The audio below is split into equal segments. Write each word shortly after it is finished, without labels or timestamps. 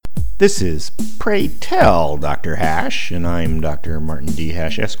This is Pray Tell Dr. Hash, and I'm Dr. Martin D.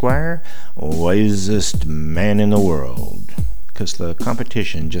 Hash, Esquire, wisest man in the world. 'Cause the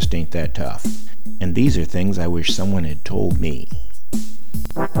competition just ain't that tough. And these are things I wish someone had told me.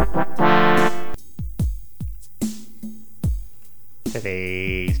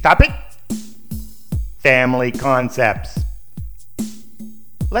 Today's topic: family concepts.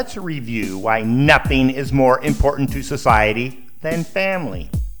 Let's review why nothing is more important to society than family.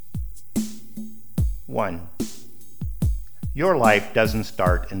 1. Your life doesn't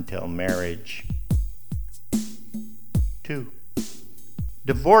start until marriage. 2.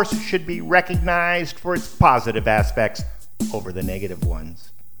 Divorce should be recognized for its positive aspects over the negative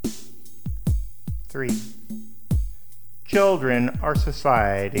ones. 3. Children are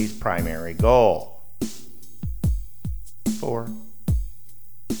society's primary goal. 4.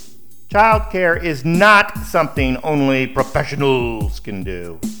 Childcare is not something only professionals can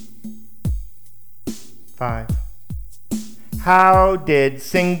do. 5. How did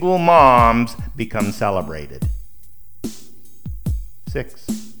single moms become celebrated? 6.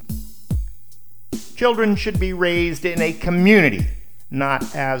 Children should be raised in a community,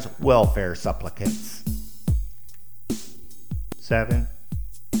 not as welfare supplicants. 7.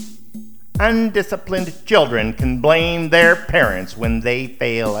 Undisciplined children can blame their parents when they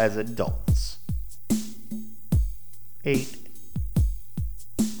fail as adults. 8.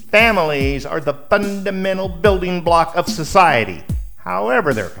 Families are the fundamental building block of society,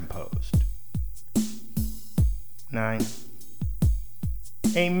 however they're composed. 9.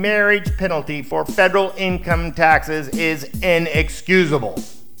 A marriage penalty for federal income taxes is inexcusable.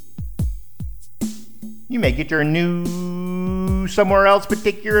 You may get your news somewhere else, but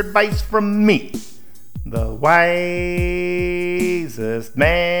take your advice from me, the wisest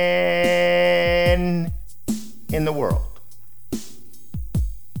man in the world.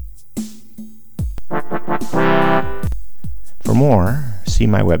 For more, see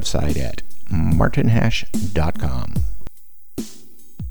my website at martinhash.com.